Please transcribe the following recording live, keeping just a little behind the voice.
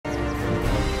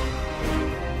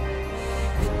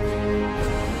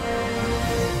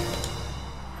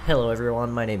Hello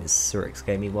everyone, my name is Surix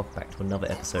Gaming. Welcome back to another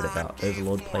episode of our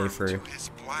Overlord playthrough.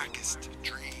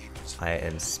 I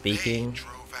am speaking.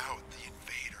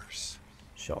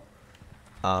 Sure.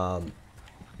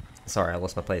 Sorry, I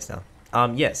lost my place now.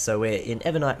 Yeah, so we're in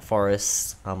Evernight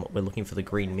Forest. We're looking for the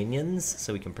green minions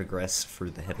so we can progress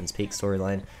through the Heaven's Peak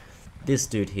storyline. This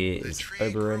dude here is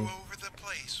Oberon.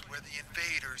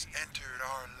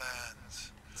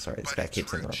 Sorry, this guy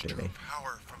keeps interrupting me.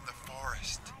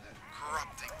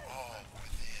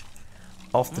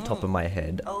 Off the top of my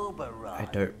head, I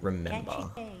don't remember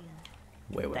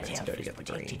where we're meant to go to get the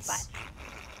greens.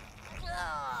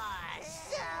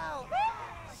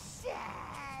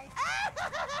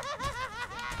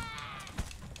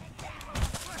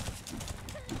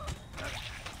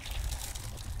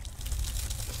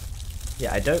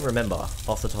 Yeah, I don't remember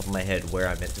off the top of my head where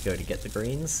I'm meant to go to get the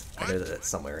greens. I know that it's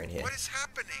somewhere in here. What is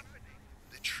happening?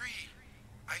 The tree.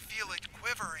 I feel it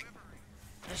quivering.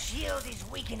 The shield is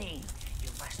weakening. You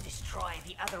must destroy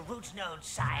the other root nodes,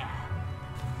 sire.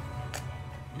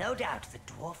 No doubt the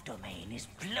dwarf domain is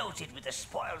bloated with the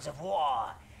spoils of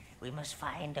war. We must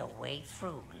find a way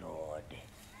through, Lord.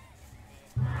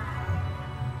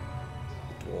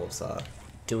 Dwarves are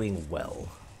doing well.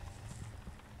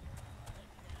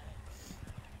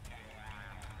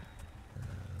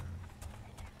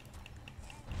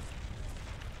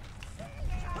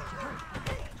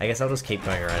 I guess I'll just keep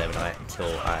going around every night until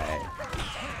I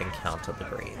encounter the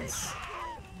greens.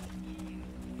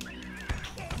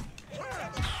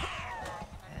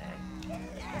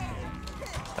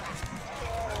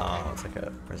 Oh, it's like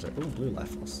a reserve. Ooh, blue life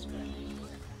force.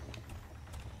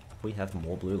 We have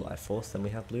more blue life force than we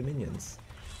have blue minions.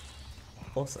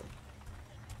 Awesome.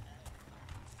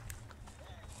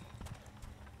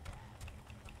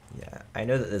 Yeah, I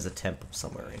know that there's a temple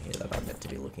somewhere in here that I'm meant to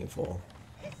be looking for.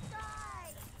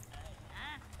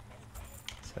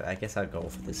 So I guess our goal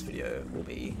for this video will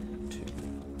be to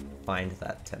find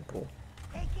that temple.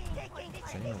 Does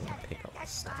anyone want to pick up the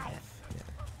stuff? Yeah.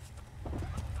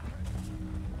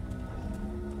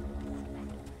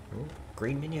 Ooh,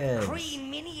 green minions! Green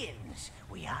minions!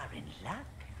 We are in luck.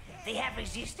 They have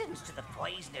resistance to the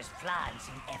poisonous plants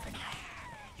in Evernight.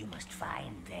 You must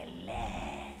find their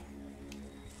lair.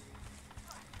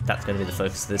 That's going to be the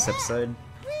focus of this episode.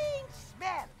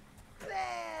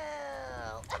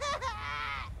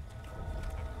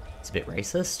 It's a bit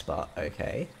racist, but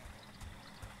okay.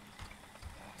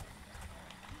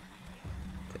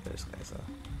 I think those guys are.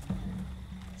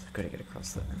 So I've got to get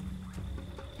across there.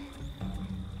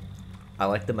 I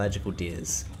like the magical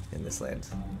deers in this land.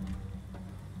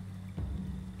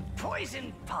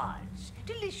 Poison pods.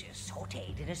 Delicious,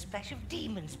 sauteed in a splash of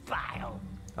demon's bile.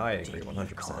 I agree Deadly,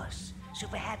 100%. of course, so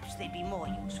perhaps they'd be more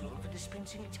useful for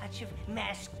dispensing a touch of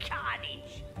mass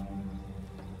carnage.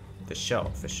 For sure,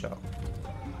 for sure.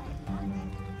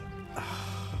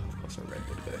 Of course, a red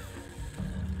would go.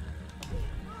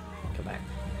 Come back.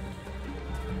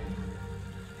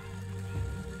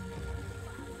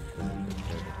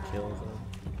 Kill them.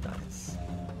 Nice.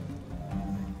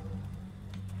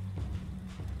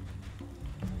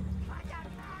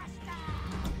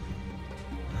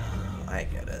 I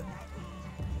get it.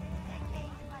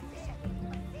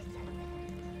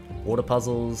 Water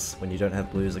puzzles, when you don't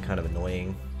have blues, are kind of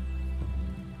annoying.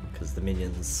 Because the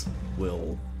minions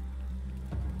will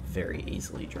very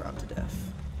easily drown to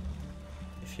death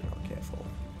if you're not careful.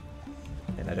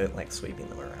 And I don't like sweeping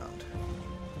them around.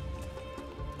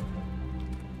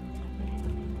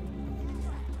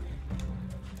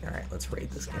 Alright, let's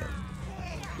raid this game.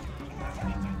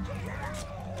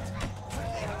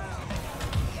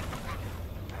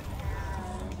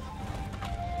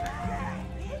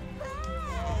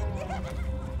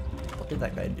 What did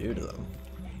that guy do to them?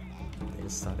 They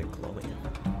just started glowing.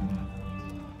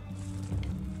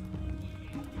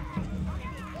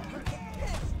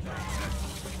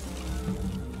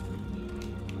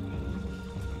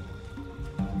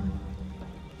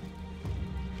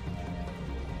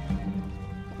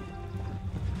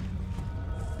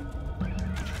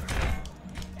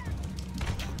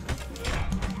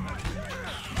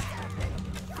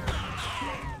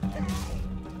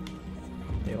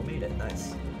 They all made it,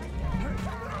 nice.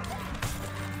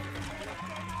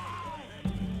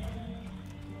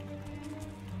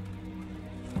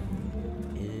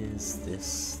 Is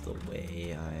this the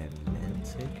way I'm meant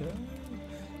to go?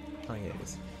 Oh, yeah, it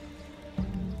is.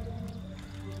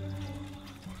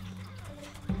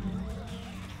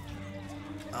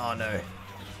 Oh no.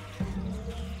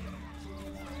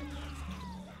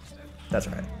 That's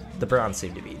right. The Browns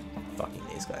seem to be fucking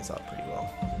these guys up pretty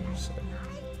well. So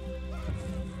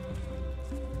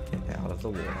get out of the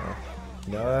water.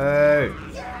 No!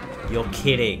 You're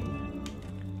kidding.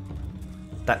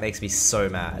 That makes me so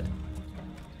mad.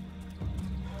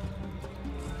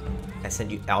 I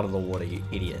sent you out of the water, you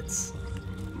idiots.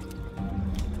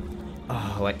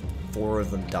 Oh, like 4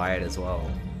 of them died as well.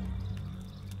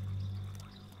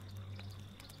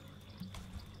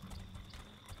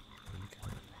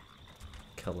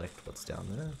 Collect what's down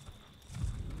there.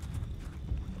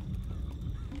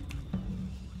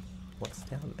 What's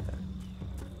down there?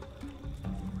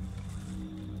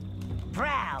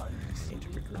 Browns. Need to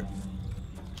regroup.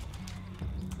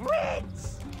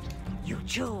 Reds. You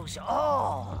choose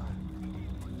all.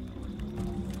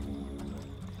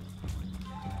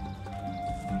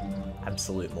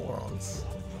 Absolute morons.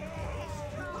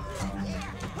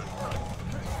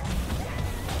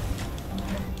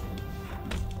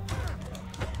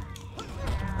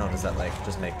 Oh, does that like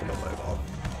just make them immobile?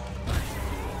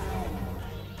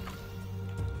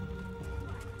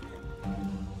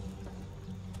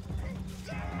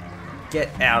 Get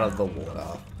out of the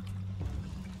water.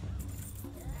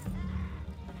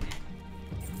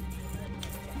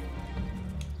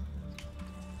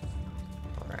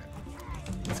 Alright.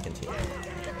 Let's continue.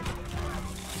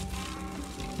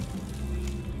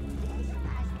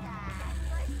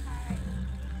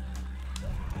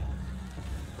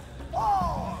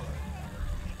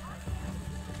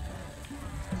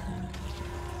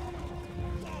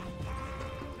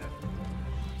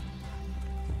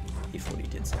 He thought he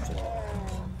did something.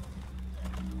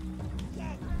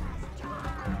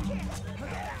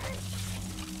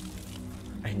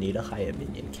 I need a higher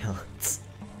minion count.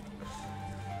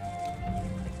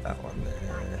 That one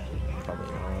there. Probably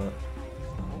not.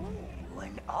 Ooh,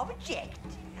 an object.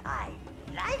 I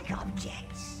like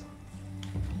objects.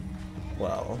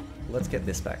 Well, let's get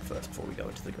this back first before we go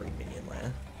into the green minion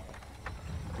lair.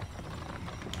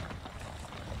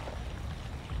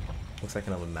 Looks like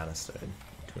another mana stone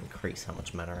to increase how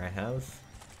much mana I have.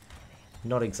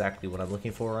 Not exactly what I'm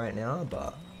looking for right now,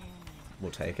 but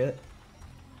we'll take it.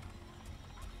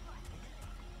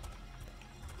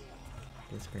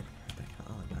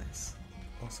 Oh, nice.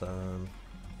 Awesome.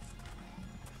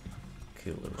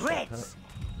 Cool little Reds.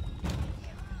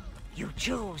 You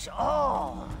choose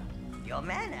all. Your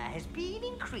mana has been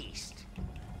increased.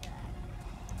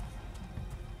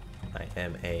 I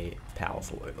am a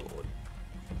powerful overlord.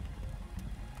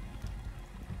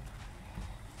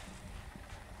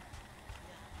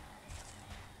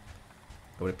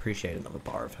 I would appreciate another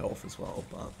bar of health as well,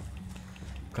 but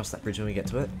cross that bridge when we get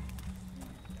to it.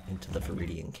 Into the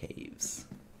Viridian Caves.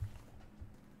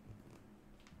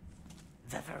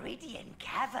 The Viridian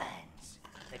Caverns.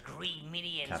 The green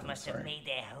minions must have made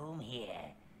their home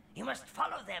here. You must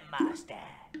follow them, Master.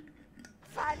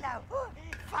 Follow!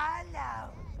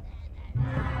 Follow!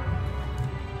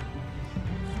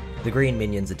 The green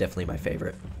minions are definitely my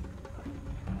favorite.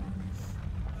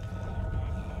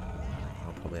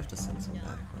 I'll probably have to send some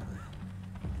back.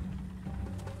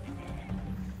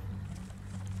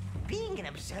 Being an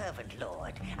observant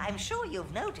lord, I'm sure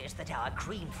you've noticed that our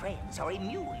green friends are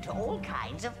immune to all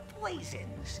kinds of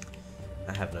poisons.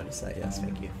 I have noticed that, yes,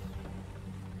 thank you.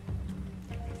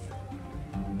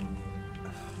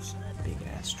 Big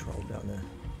ass troll down there.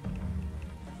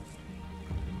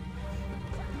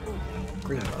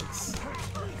 Green bugs.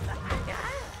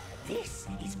 This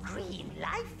is green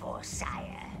life force,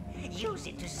 sire. Use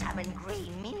it to summon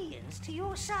green minions to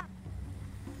your side.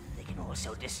 They can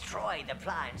also destroy the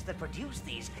plants that produce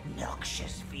these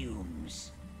noxious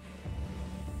fumes.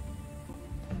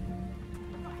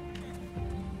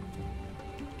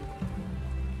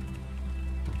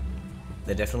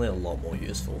 They're definitely a lot more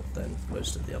useful than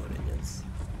most of the other minions.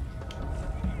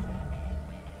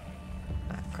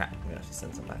 Ah, crap, I'm gonna have to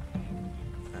send some back.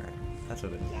 Alright, that's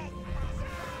what it is.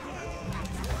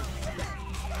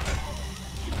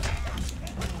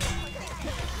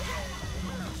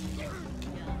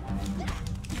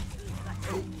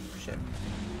 Oh, shit.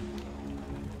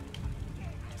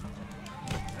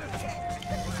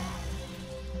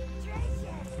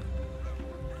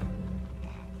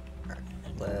 Alright,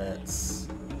 let's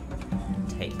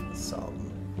take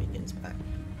some minions back.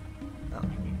 Oh,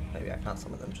 maybe I can't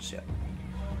summon them just yet.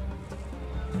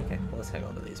 Okay, well, let's hang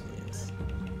on to these minions.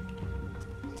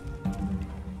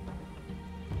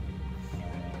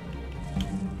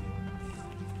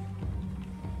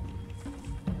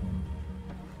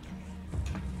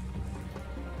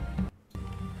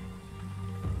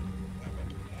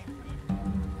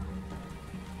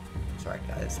 It's alright,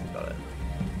 guys, we got it.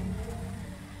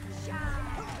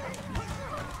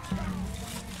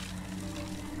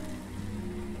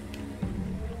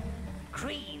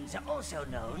 Greens are also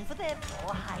known for their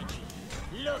poor hygiene.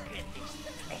 Look at this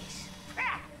place.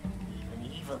 Ah,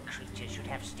 even evil creatures should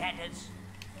have standards.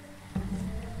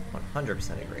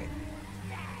 100% agree.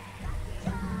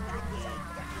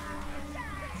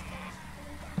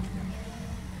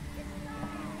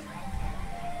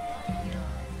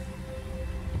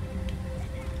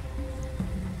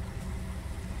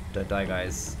 Don't die,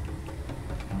 guys.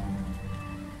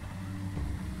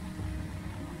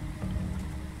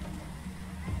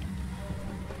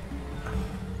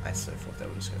 I so thought they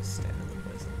were just gonna stand in the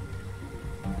poison.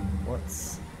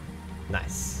 What's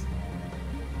nice?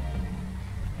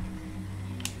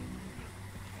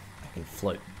 I can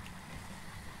float.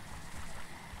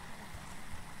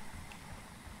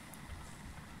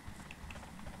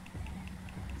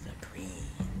 The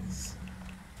greens.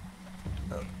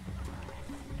 Oh,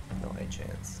 not a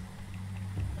chance.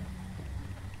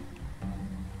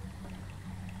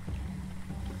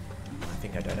 I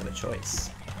think I don't have a choice.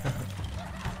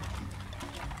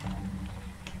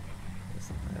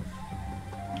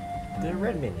 The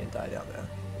red minion died out there.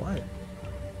 Why?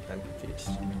 I'm confused.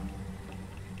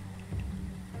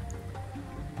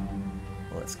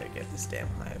 Well, let's go get this damn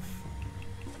hive.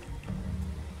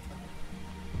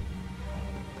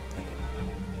 Okay.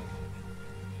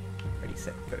 Ready,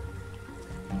 set, go.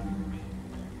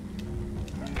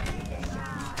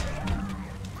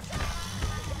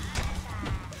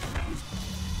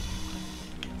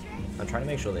 I'm trying to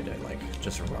make sure they don't, like,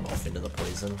 just run off into the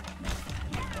poison.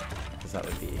 Because that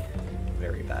would be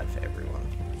very bad for everyone.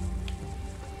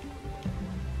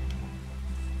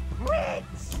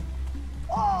 Reds!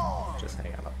 All! Just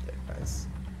hang out up there, guys.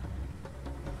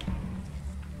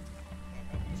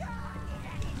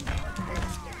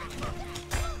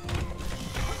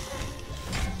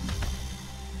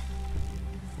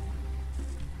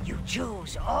 You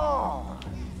choose all!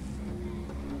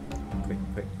 Quick,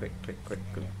 quick, quick, quick, quick,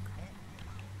 quick.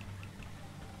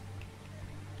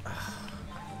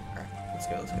 Alright, let's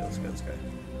go, let's go, let's go, let's go.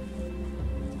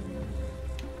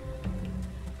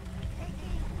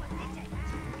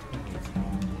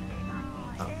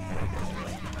 Oh,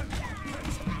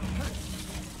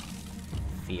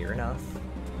 fair enough.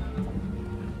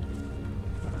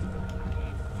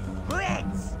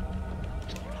 Reds!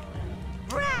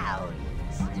 Browns!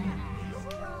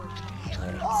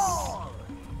 Let's All!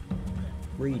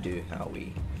 redo how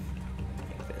we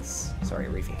think this. Sorry,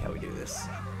 rethink how we do this.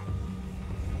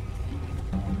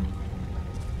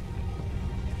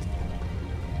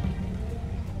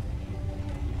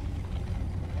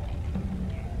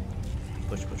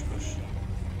 Push, push, push.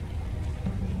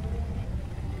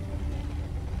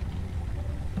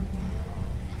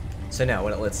 So now,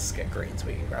 let's get greens.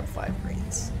 We can grab 5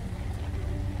 greens.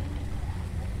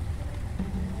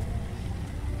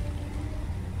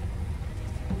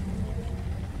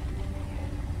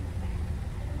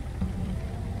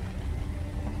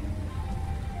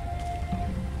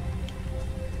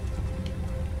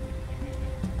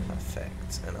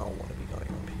 Perfect, and I'll want to be going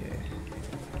up here.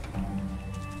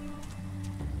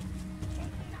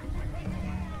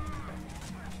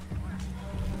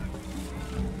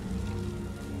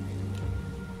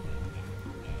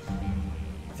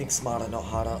 Think smarter, not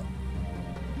harder.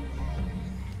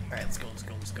 Alright, let's go, let's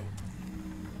go, let's go.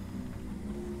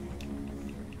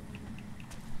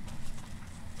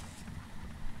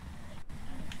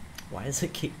 Why does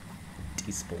it keep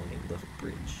despawning the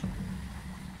bridge?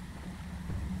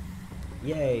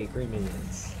 Yay, green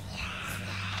minions.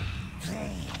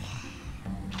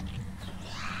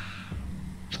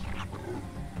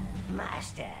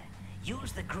 Master,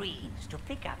 use the greens to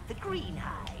pick up the green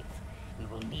hive. We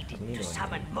will need it Need to one,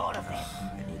 summon need- more of them.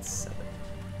 I need 7.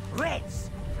 Reds,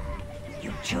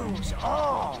 you choose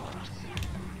all.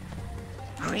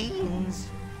 Greens,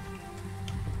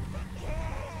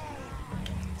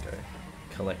 Go.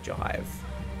 Collect your hive.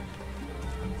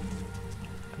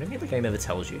 I don't think the game ever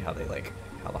tells you how they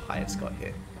how the hives got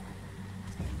here.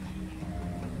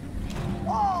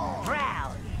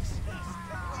 browns,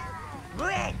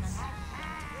 reds,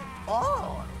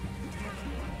 all.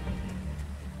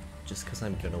 Just because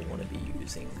I'm gonna want to be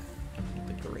using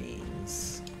the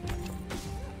greens.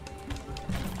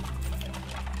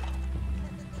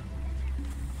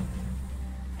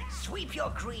 Sweep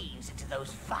your greens into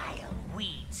those vile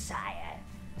weeds, sire.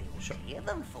 They will Sure. clear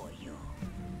them for you.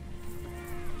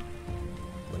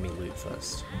 Let me loot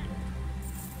first.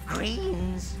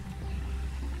 Greens,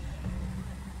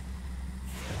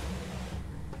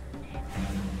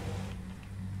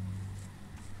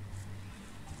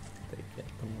 Did they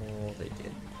get them all? They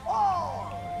did. all.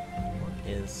 What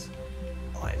is...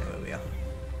 Oh, I know where we are.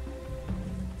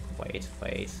 Wait,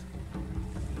 wait.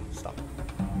 Stop.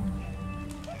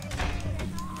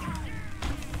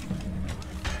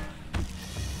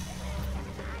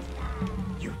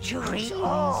 choose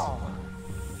all.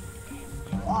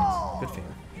 Good for you.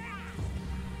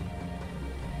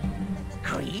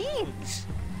 Greens.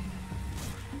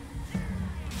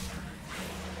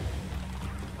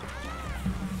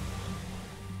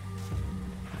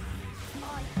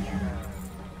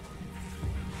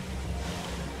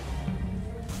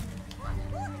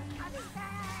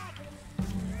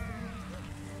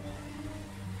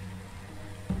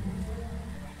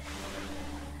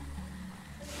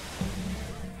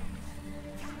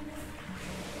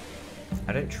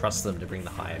 I don't trust them to bring the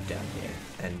hive down here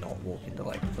and not walk into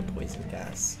like the poison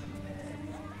gas.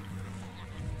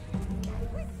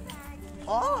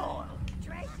 All.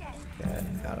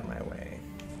 Get out of my way.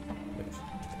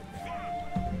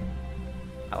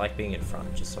 I like being in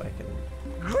front just so I can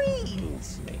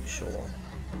Greens. make sure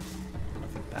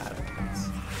nothing bad happens.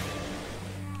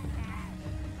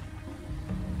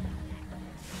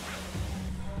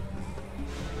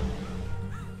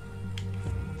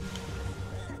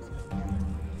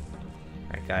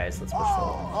 Alright guys, let's push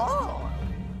forward. All.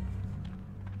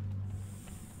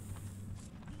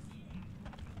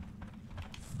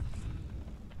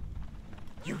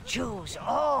 You choose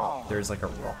all. There's like a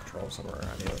rock troll somewhere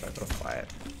around here that I've got to fight.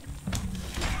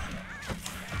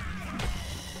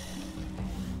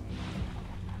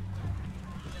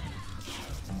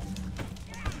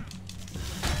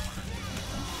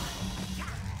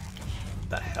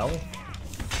 The hell?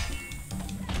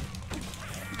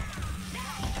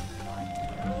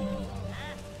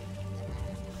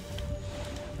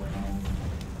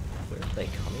 Where are they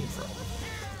coming from?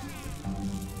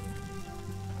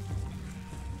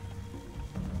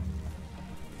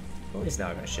 Well, he's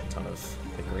now got a shit ton of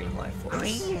the green life force.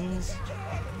 Greens.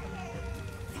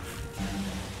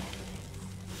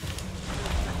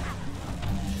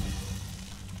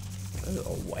 Go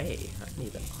away. I didn't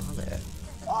even on it.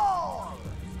 All.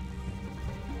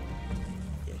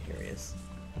 Yeah, here he is.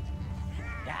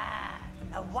 Ah,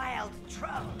 a wild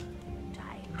troll.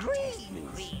 Time to test the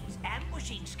Green's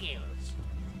ambushing skills.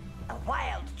 A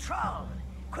wild troll.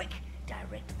 Quick,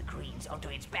 direct the Greens onto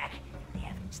its back. They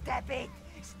have... Step it!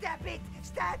 Step it!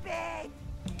 Step it!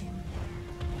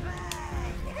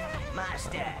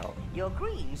 Master, your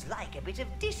Greens like a bit of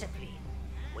discipline.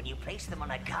 When you place them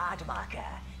on a guard marker,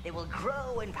 they will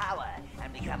grow in power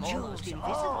and become almost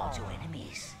invisible to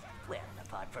enemies. Well,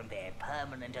 apart from their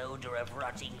permanent odor of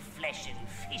rotting flesh and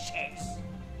fishes.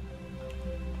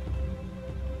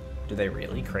 Do they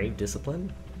really crave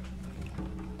discipline?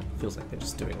 Feels like they're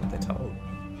just doing what they're told.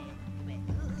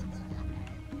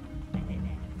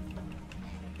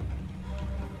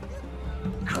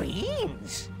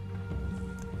 Greens?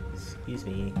 Excuse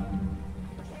me.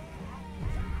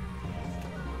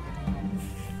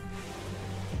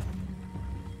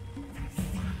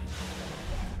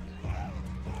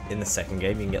 In the second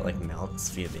game, you can get like mounts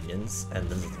for your minions, and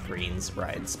then the Greens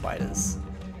ride spiders,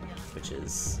 which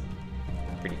is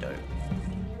pretty dope.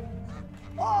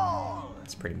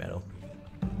 It's pretty metal.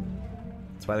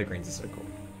 That's why the Greens are so cool.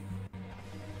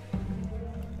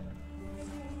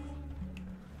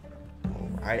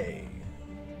 Alrighty.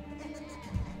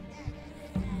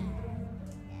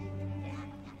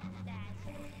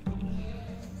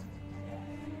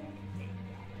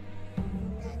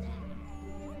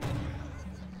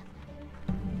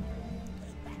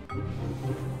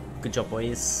 Good job,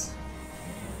 boys.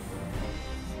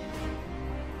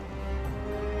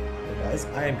 Well, guys,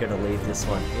 I am going to leave this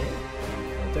one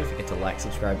here. Don't forget to like,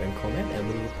 subscribe, and comment, and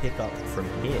we will pick up from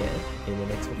here in the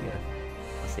next video.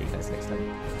 I'll see you guys next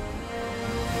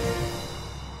time.